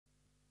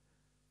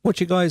Watch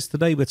you guys,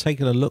 today we're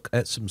taking a look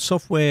at some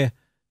software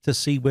to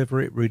see whether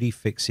it really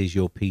fixes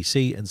your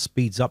PC and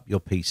speeds up your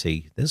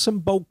PC. There's some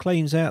bold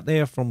claims out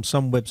there from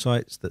some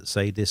websites that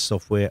say this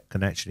software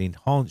can actually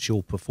enhance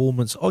your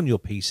performance on your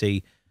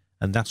PC,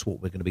 and that's what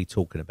we're going to be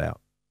talking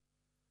about.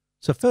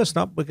 So first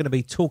up, we're going to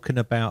be talking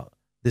about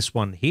this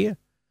one here.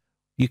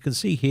 You can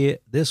see here,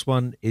 this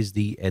one is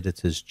the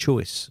editor's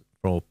choice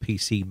for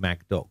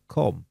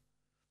PCMag.com.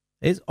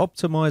 It's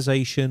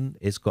optimization,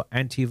 it's got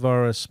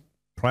antivirus,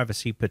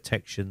 privacy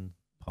protection,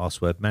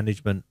 password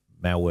management,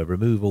 malware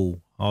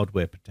removal,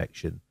 hardware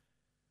protection,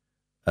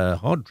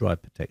 hard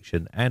drive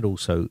protection, and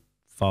also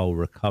file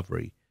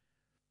recovery.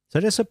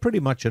 So that's pretty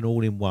much an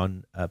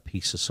all-in-one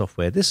piece of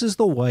software. This is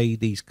the way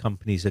these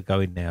companies are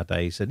going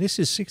nowadays, and this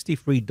is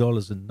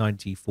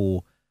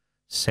 $63.94.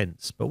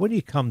 But when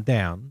you come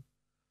down,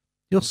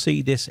 you'll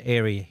see this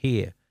area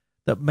here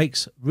that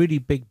makes really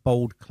big,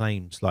 bold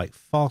claims like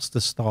faster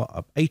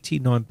startup,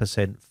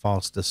 89%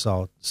 faster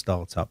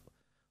startup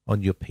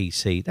on your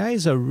PC. That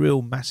is a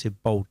real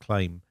massive, bold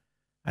claim.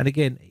 And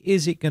again,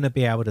 is it going to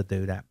be able to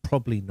do that?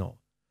 Probably not.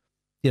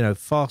 You know,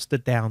 faster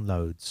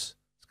downloads.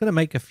 It's going to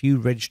make a few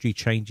registry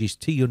changes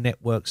to your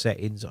network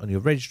settings on your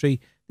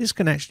registry. This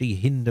can actually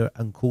hinder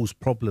and cause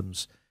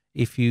problems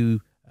if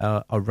you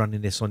are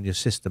running this on your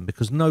system,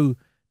 because no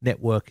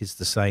network is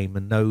the same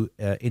and no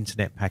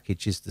internet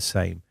package is the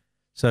same.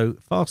 So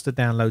faster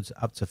downloads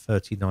up to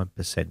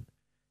 39%.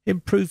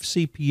 Improved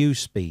CPU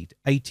speed,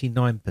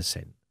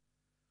 89%.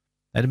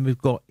 And then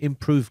we've got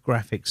improved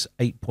graphics,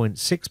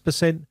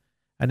 8.6%,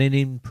 and then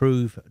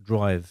improved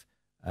drive,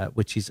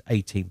 which is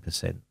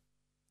 18%.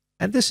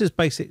 And this is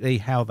basically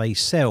how they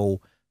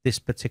sell this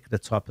particular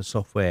type of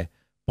software,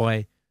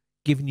 by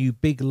giving you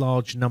big,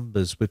 large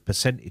numbers with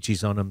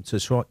percentages on them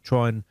to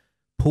try and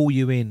pull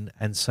you in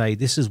and say,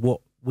 this is what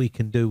we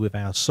can do with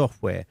our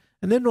software.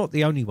 And they're not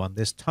the only one.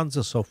 There's tons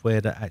of software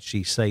that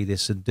actually say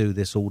this and do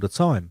this all the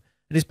time.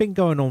 And it's been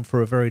going on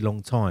for a very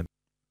long time.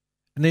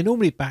 And they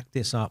normally back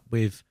this up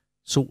with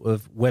sort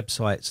of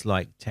websites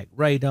like Tech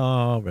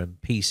Radar and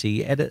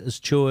PC Editor's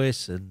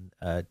Choice and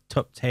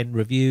top 10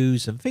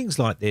 reviews and things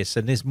like this,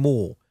 and there's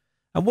more.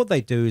 And what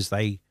they do is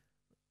they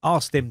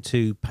ask them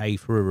to pay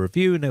for a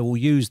review, and they will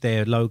use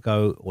their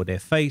logo or their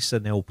face,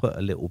 and they'll put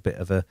a little bit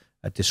of a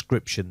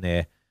description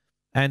there.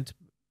 And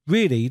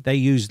really, they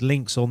use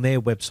links on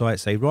their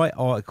websites. They write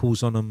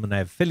articles on them, and they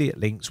have affiliate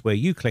links where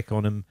you click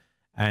on them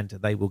and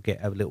they will get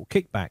a little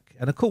kickback.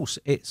 And of course,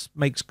 it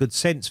makes good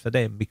sense for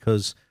them,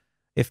 because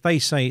if they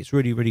say it's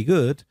really, really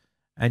good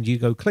and you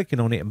go clicking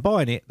on it and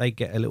buying it, they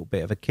get a little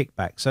bit of a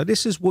kickback. So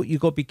this is what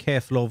you've got to be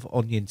careful of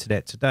on the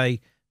internet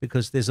today,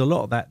 because there's a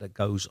lot of that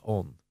goes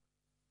on.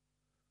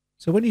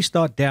 So when you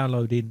start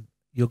downloading,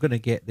 you're going to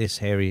get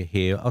this area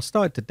here. I'll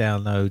start to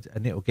download,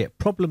 and it'll get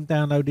problem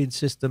downloading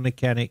system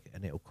mechanic,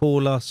 and it'll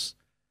call us.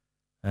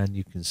 And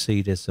you can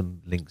see there's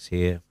some links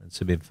here and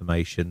some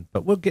information,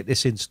 but we'll get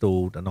this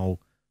installed and I'll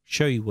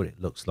show you what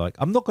it looks like.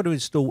 I'm not going to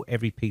install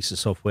every piece of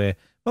software.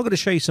 I'm going to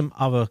show you some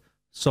other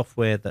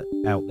software that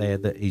out there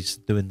that is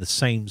doing the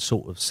same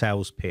sort of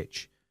sales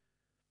pitch.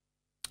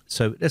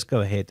 So let's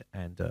go ahead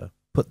and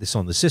put this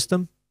on the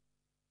system.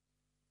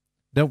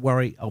 Don't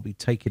worry, I'll be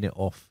taking it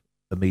off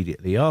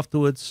immediately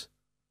afterwards.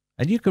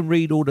 And you can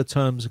read all the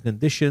terms and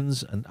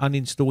conditions and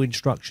uninstall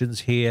instructions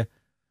here.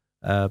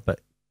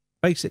 But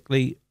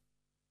basically,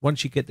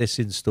 once you get this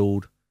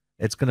installed,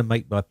 it's going to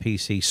make my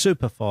PC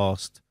super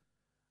fast.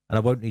 And I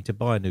won't need to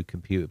buy a new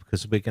computer,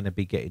 because we're going to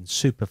be getting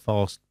super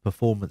fast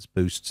performance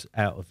boosts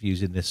out of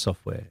using this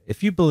software.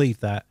 If you believe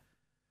that,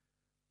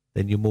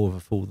 then you're more of a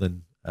fool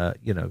than,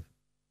 you know.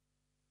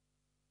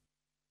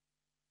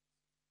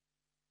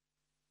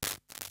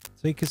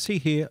 So you can see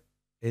here,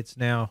 it's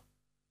now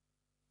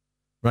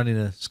running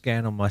a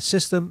scan on my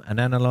system and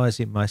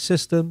analyzing my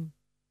system.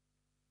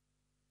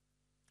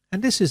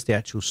 And this is the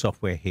actual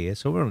software here.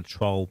 So we're on a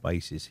trial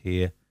basis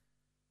here.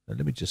 So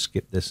let me just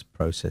skip this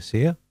process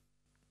here.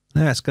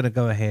 Now it's going to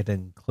go ahead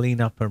and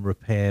clean up and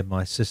repair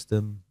my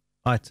system.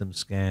 Items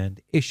scanned,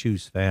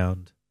 issues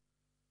found.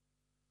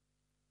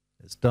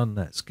 It's done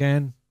that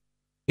scan.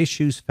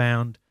 Issues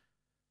found,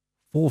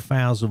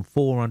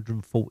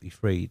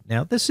 4,443.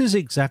 Now this is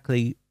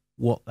exactly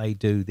what they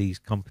do, these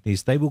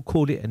companies. They will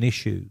call it an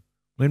issue,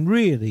 when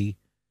really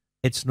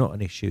it's not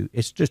an issue.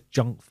 It's just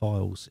junk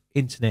files,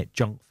 internet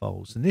junk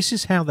files. And this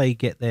is how they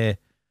get their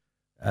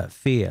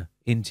fear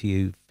into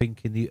you,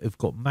 thinking that you've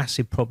got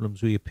massive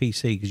problems with your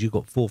PC because you've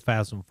got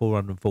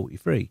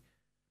 4,443.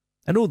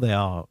 And all they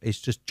are is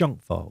just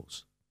junk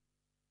files.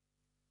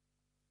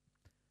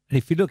 And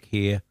if you look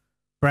here,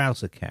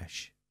 browser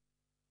cache,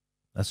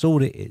 that's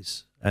all it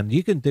is. And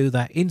you can do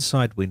that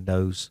inside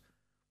Windows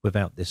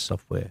without this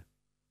software.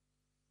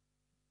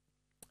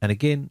 And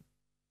again,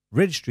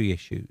 registry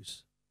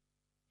issues.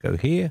 Go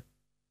here.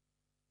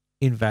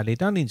 Invalid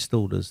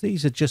uninstallers.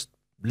 These are just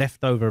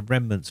leftover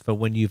remnants for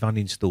when you've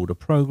uninstalled a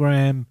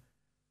program.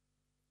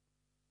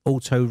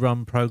 Auto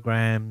run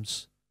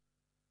programs.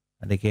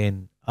 And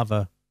again,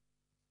 other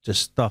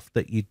just stuff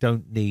that you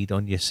don't need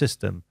on your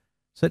system.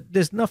 So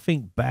there's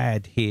nothing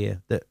bad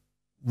here that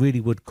really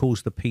would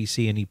cause the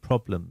PC any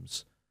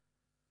problems.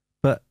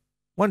 But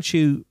once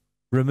you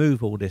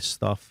remove all this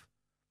stuff,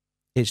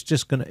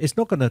 that's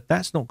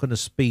not gonna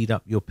speed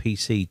up your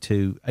PC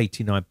to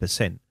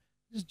 89%.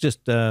 It's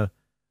just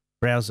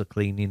browser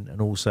cleaning and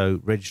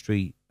also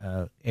registry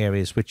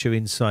areas, which are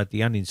inside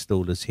the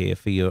uninstallers here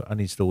for your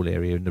uninstall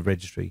area in the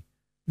registry.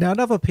 Now,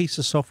 another piece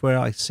of software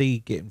I see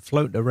getting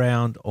floated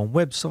around on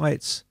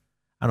websites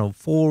and on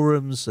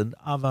forums and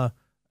other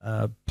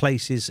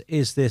places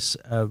is this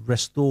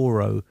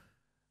Restoro,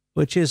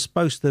 which is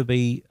supposed to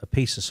be a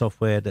piece of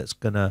software that's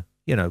going to,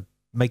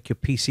 make your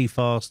PC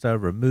faster,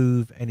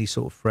 remove any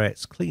sort of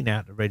threats, clean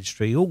out the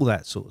registry, all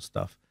that sort of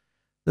stuff.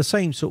 The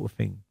same sort of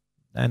thing.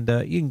 And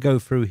you can go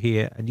through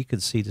here and you can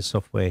see the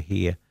software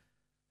here.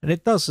 And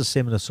it does a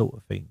similar sort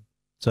of thing.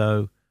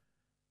 So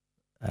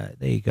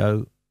there you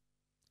go.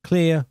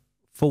 Clear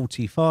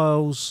faulty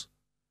files.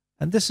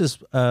 And this is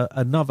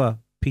another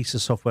piece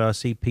of software I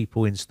see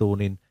people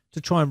installing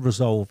to try and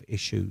resolve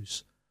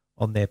issues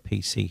on their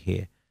PC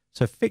here.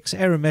 So fix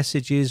error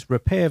messages,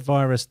 repair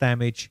virus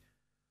damage,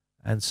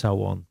 and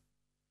so on.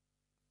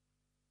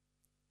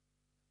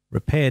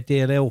 Repair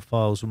DLL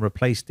files and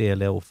replace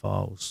DLL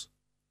files.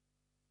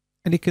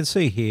 And you can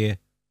see here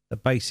the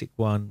basic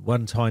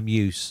one-time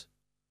use.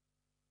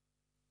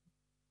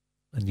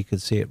 And you can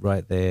see it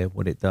right there,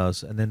 what it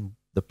does. And then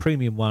the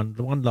premium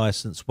one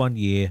license, 1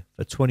 year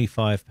for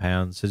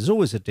 £25. So there's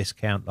always a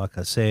discount, like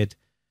I said.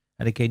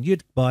 And again,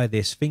 you'd buy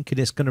this thinking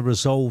it's going to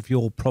resolve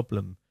your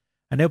problem.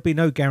 And there'll be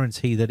no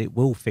guarantee that it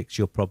will fix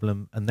your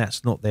problem. And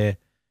that's not their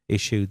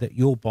issue, that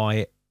you'll buy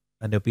it.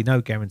 And there'll be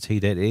no guarantee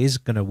that it is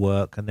going to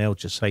work. And they'll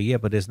just say, yeah,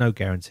 but there's no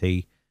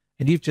guarantee.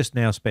 And you've just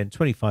now spent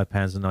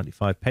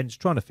 £25.95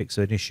 trying to fix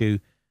an issue.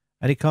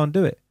 And it can't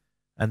do it.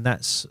 And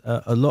that's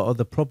a lot of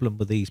the problem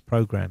with these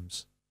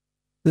programs.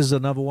 This is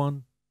another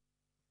one.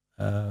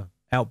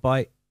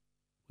 Outbyte,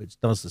 which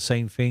does the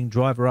same thing.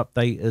 Driver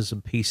updaters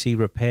and PC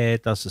repair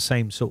does the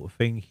same sort of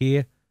thing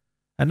here.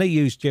 And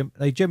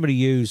they generally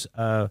use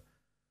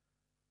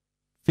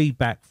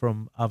feedback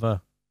from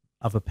other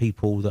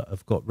people that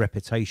have got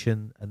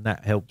reputation, and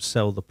that helps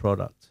sell the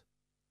product.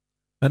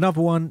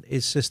 Another one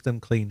is system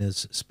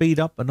cleaners. Speed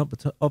up and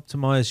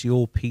optimize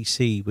your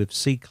PC with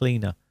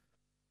CCleaner.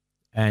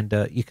 And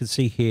you can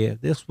see here,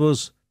 this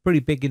was pretty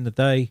big in the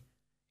day.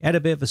 It had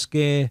a bit of a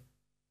scare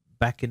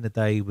back in the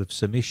day with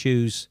some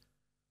issues.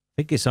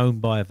 I think it's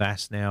owned by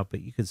Avast now,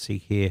 but you can see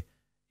here,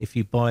 if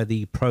you buy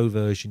the Pro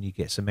version, you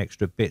get some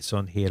extra bits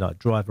on here like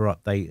driver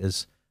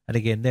updaters. And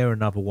again, they're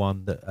another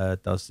one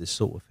that does this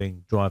sort of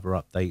thing, driver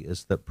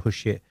updaters that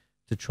push it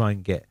to try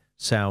and get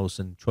sales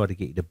and try to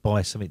get you to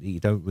buy something that you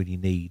don't really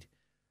need.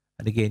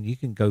 And again, you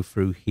can go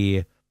through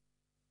here,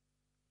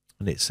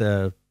 and it's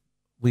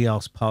we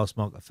asked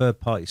Passmark, a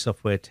third-party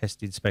software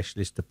testing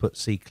specialist, to put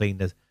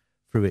CCleaner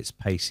through its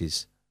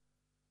paces.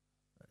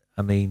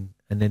 I mean,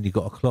 and then you've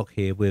got a clock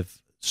here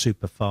with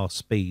super fast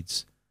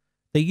speeds.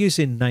 They're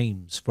using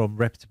names from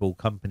reputable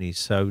companies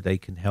so they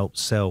can help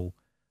sell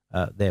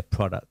their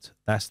product.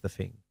 That's the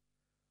thing.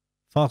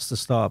 Faster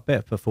start,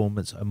 better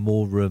performance, and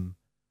more room.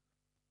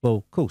 Well,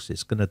 of course,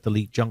 it's going to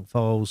delete junk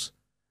files.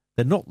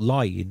 They're not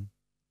lying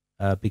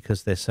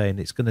because they're saying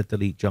it's going to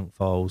delete junk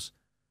files,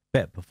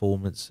 better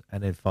performance,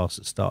 and then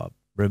faster startup.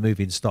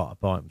 Removing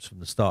startup items from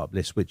the startup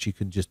list, which you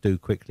can just do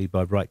quickly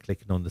by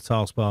right-clicking on the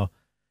taskbar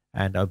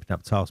and open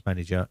up Task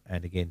Manager,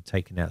 and again,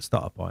 taking out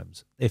startup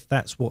items. If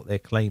that's what they're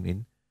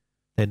claiming,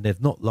 then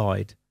they've not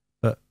lied,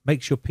 but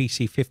makes your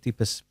PC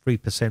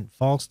 53%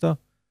 faster,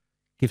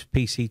 gives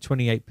PC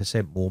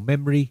 28% more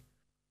memory.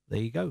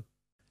 There you go.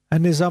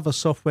 And there's other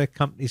software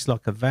companies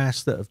like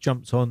Avast that have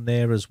jumped on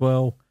there as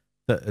well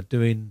that are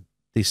doing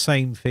the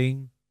same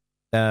thing,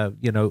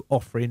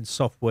 offering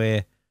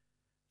software.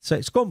 So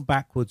it's gone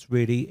backwards,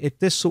 really.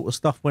 This sort of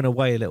stuff went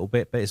away a little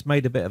bit, but it's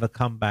made a bit of a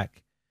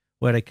comeback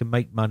where they can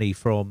make money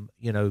from,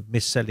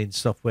 mis-selling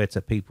software to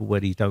people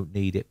where you don't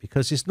need it,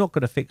 because it's not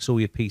going to fix all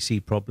your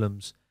PC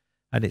problems,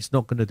 and it's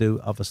not going to do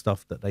other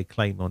stuff that they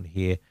claim on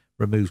here,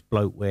 removes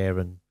bloatware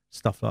and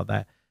stuff like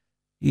that.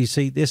 You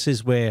see, this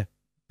is where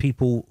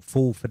people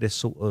fall for this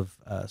sort of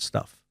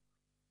stuff.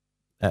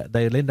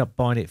 They'll end up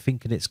buying it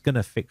thinking it's going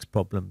to fix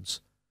problems,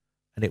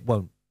 and it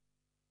won't.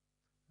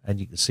 And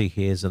you can see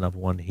here's another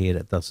one here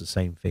that does the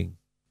same thing.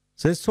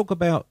 So let's talk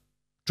about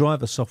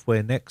driver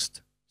software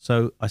next.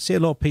 So I see a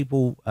lot of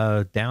people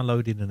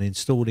downloading and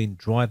installing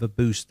Driver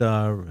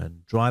Booster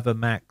and Driver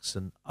Max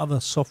and other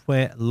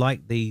software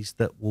like these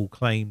that will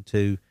claim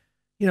to,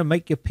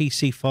 make your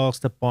PC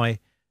faster by,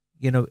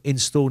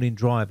 installing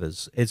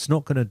drivers. It's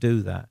not going to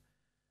do that.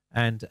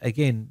 And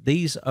again,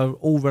 these are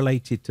all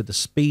related to the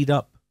speed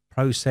up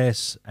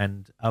process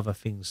and other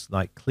things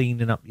like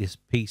cleaning up your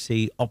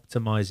PC,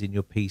 optimizing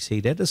your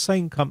PC. They're the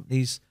same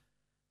companies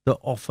that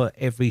offer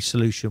every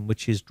solution,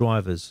 which is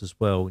drivers as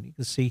well. And you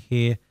can see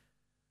here,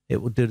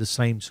 it will do the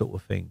same sort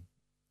of thing.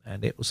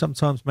 And it will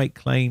sometimes make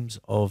claims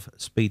of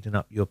speeding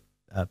up your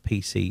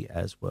PC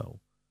as well.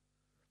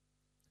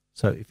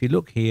 So if you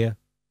look here,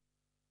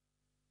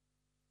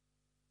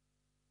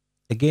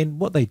 again,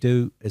 what they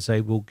do is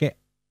they will get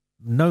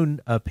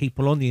known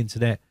people on the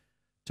internet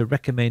to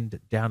recommend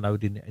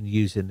downloading and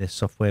using this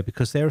software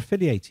because they're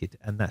affiliated,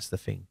 and that's the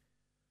thing.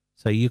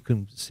 So you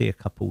can see a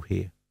couple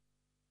here.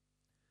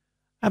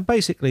 And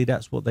basically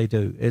that's what they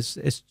do.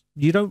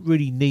 You don't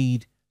really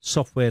need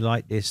software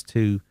like this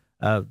to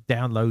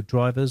download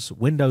drivers.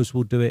 Windows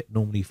will do it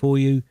normally for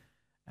you.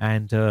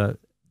 And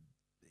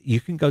you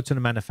can go to the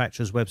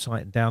manufacturer's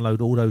website and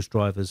download all those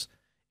drivers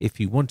if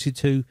you wanted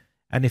to.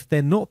 And if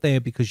they're not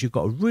there because you've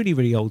got a really,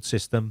 really old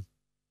system,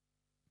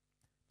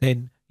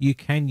 then you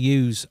can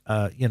use,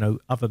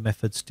 other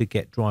methods to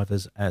get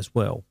drivers as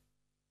well.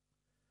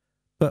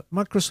 But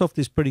Microsoft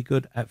is pretty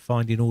good at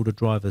finding all the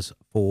drivers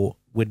for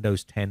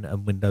Windows 10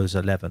 and Windows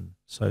 11.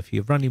 So if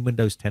you're running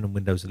Windows 10 and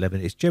Windows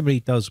 11, it generally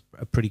does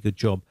a pretty good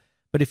job.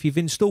 But if you've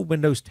installed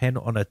Windows 10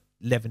 on a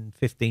 11,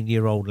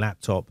 15-year-old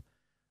laptop,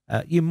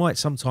 you might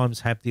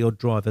sometimes have the odd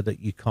driver that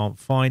you can't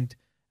find,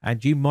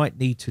 and you might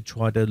need to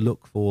try to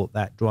look for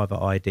that driver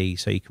ID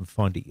so you can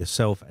find it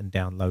yourself and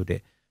download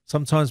it.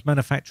 Sometimes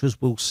manufacturers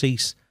will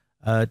cease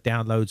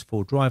downloads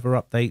for driver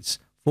updates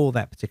for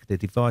that particular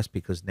device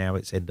because now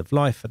it's end of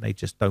life and they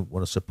just don't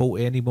want to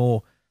support it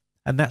anymore.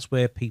 And that's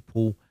where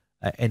people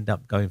end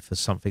up going for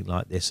something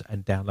like this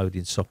and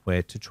downloading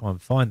software to try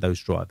and find those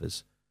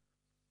drivers.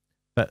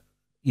 But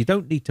you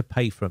don't need to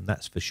pay for them,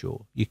 that's for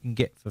sure. You can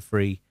get for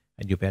free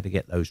and you'll be able to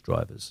get those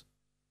drivers.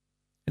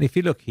 And if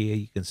you look here,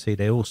 you can see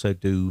they also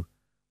do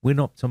Win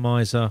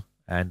Optimizer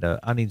and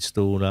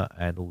Uninstaller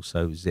and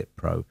also Zip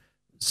Pro.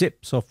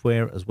 Zip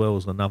software as well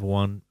as another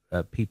one.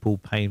 People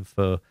paying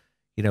for,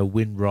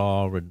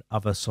 WinRAR and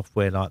other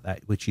software like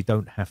that, which you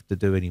don't have to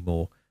do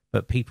anymore.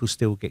 But people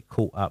still get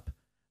caught up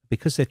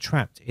because they're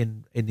trapped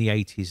in the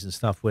 80s and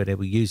stuff where they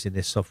were using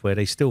this software.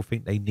 They still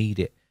think they need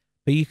it.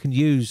 But you can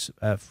use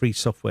free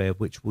software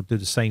which will do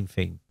the same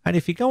thing. And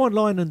if you go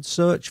online and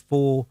search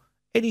for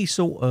any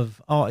sort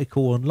of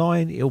article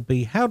online, it'll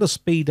be how to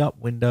speed up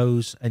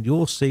Windows, and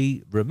you'll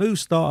see remove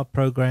startup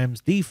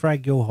programs,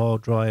 defrag your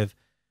hard drive,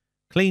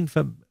 clean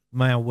for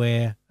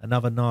malware and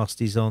other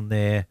nasties on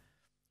there,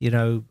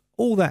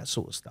 all that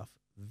sort of stuff.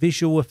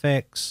 Visual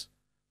effects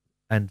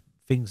and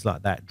things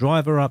like that.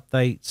 Driver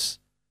updates,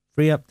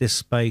 free up disk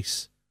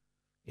space,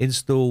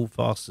 install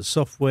faster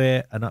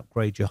software and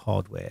upgrade your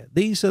hardware.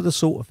 These are the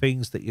sort of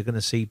things that you're going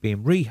to see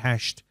being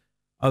rehashed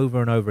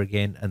over and over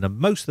again, and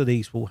most of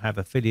these will have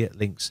affiliate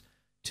links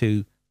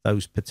to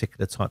those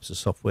particular types of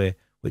software,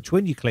 which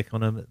when you click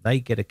on them, they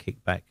get a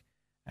kickback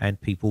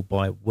and people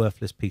buy a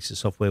worthless piece of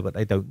software that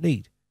they don't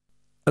need.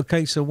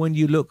 Okay, so when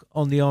you look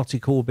on the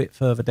article a bit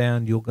further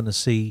down, you're going to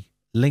see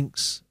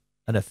links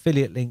and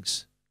affiliate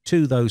links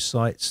to those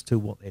sites, to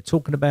what they're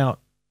talking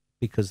about,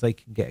 because they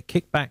can get a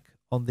kickback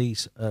on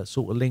these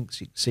sort of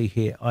links. You can see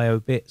here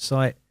IOBit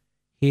site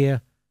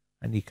here,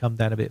 and you come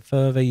down a bit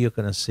further, you're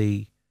going to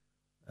see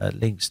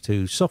links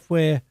to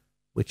software,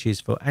 which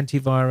is for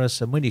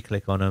antivirus. And when you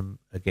click on them,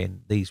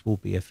 again, these will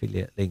be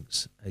affiliate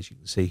links, as you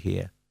can see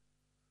here,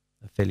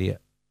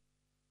 affiliate.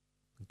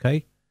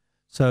 Okay,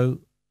 so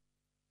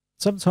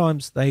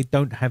sometimes they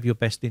don't have your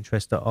best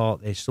interest at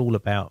heart. It's all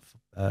about,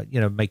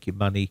 making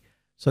money.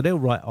 So they'll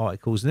write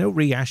articles and they'll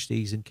rehash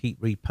these and keep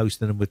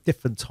reposting them with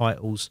different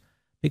titles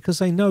because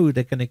they know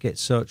they're going to get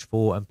searched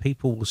for, and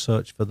people will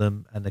search for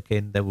them. And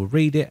again, they will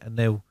read it and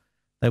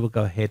they will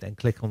go ahead and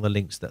click on the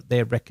links that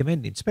they're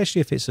recommending,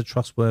 especially if it's a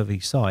trustworthy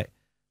site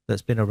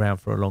that's been around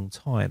for a long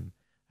time.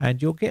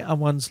 And you'll get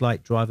ones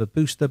like Driver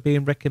Booster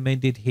being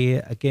recommended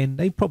here. Again,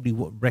 they probably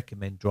wouldn't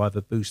recommend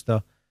Driver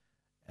Booster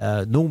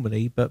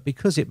normally, but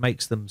because it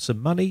makes them some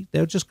money,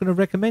 they're just going to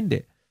recommend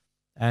it.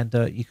 And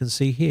you can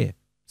see here.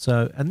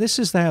 So, and this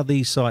is how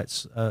these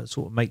sites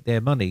sort of make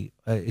their money,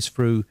 is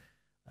through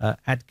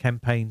ad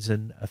campaigns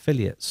and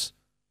affiliates.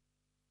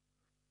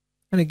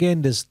 And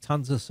again, there's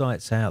tons of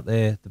sites out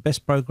there. The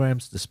best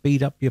programs to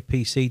speed up your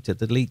PC, to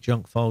delete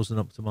junk files and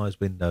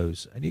optimize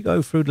Windows. And you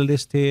go through the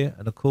list here,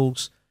 and of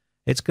course,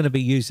 it's going to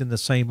be using the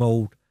same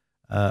old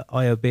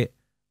IOBit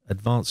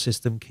Advanced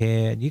System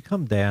Care. And you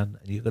come down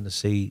and you're going to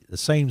see the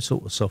same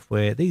sort of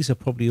software. These are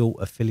probably all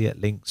affiliate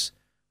links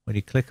when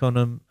you click on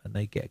them, and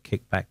they get a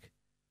kickback.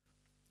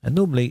 And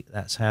normally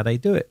that's how they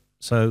do it.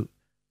 So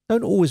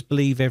don't always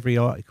believe every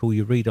article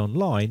you read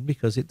online,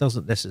 because it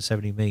doesn't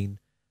necessarily mean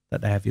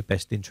that they have your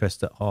best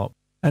interest at heart.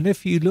 And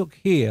if you look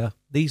here,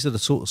 these are the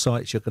sort of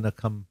sites you're going to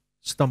come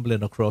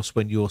stumbling across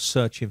when you're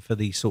searching for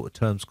these sort of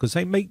terms, because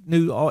they make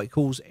new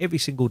articles every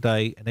single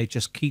day and they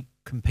just keep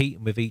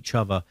competing with each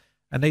other.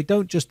 And they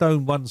don't just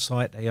own one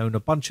site, they own a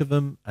bunch of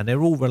them, and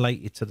they're all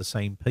related to the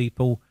same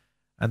people,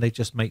 and they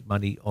just make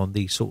money on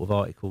these sort of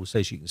articles,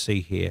 as you can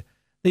see here.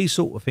 These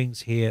sort of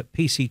things here,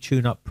 PC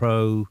TuneUp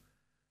Pro,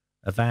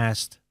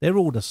 Avast, they're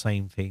all the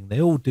same thing. They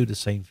all do the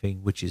same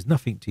thing, which is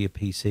nothing to your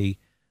PC.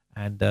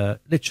 And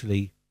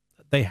literally,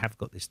 they have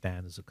got this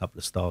down as a couple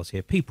of stars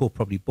here. People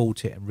probably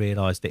bought it and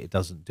realized that it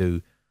doesn't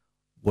do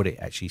what it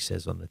actually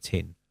says on the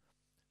tin.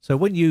 So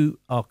when you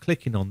are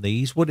clicking on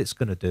these, what it's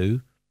going to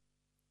do,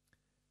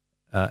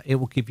 it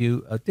will give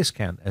you a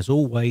discount. As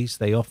always,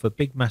 they offer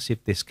big,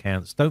 massive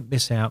discounts. Don't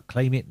miss out.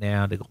 Claim it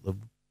now. They've got the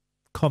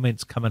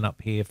comments coming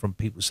up here from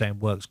people saying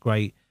works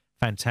great,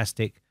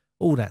 fantastic,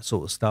 all that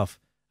sort of stuff.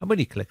 And when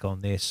you click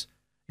on this,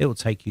 it will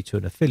take you to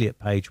an affiliate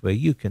page where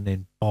you can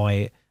then buy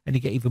it, and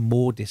you get even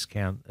more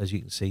discount, as you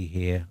can see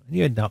here, and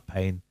you end up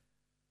paying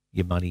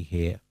your money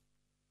here.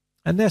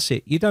 And that's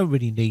it. You don't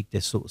really need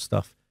this sort of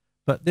stuff,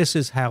 but this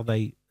is how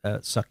they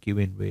suck you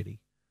in, really.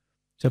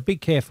 So be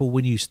careful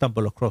when you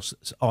stumble across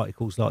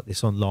articles like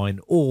this online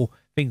or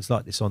things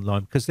like this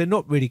online, because they're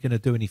not really going to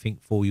do anything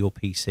for your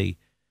PC.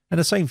 And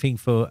the same thing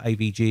for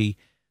AVG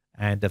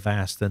and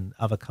Avast and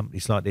other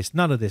companies like this.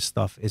 None of this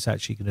stuff is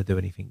actually going to do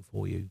anything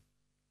for you.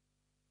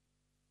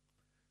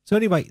 So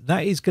anyway,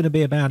 that is going to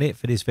be about it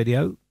for this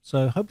video.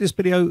 So I hope this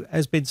video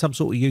has been some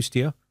sort of use to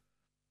you.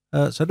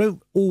 So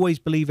don't always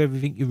believe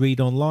everything you read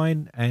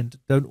online, and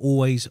don't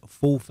always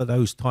fall for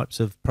those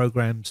types of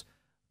programs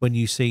when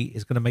you see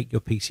it's going to make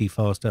your PC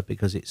faster,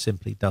 because it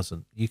simply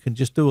doesn't. You can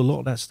just do a lot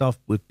of that stuff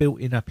with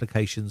built-in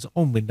applications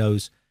on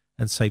Windows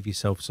and save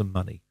yourself some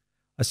money.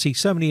 I see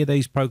so many of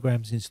these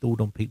programs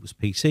installed on people's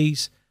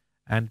PCs,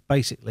 and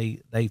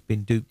basically they've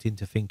been duped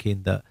into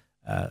thinking that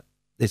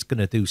it's going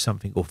to do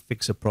something or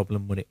fix a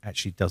problem when it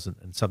actually doesn't,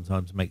 and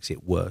sometimes makes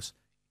it worse.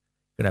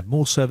 You're going to have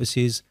more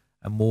services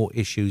and more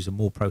issues and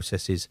more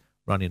processes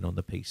running on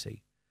the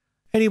PC.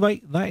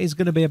 Anyway, that is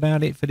going to be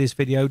about it for this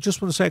video.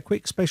 Just want to say a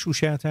quick special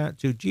shout out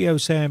to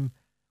GeoSam,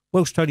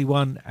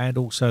 Welsh21 and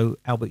also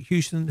Albert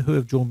Houston, who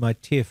have joined my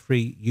tier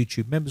 3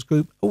 YouTube members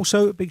group.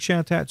 Also a big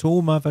shout out to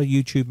all my other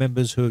YouTube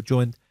members who have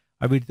joined.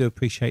 I really do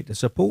appreciate the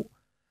support,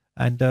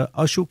 and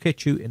I shall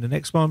catch you in the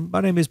next one.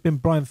 My name has been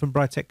Brian from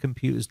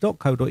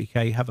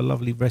briteccomputers.co.uk. Have a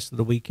lovely rest of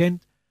the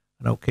weekend,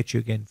 and I'll catch you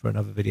again for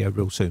another video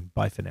real soon.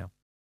 Bye for now.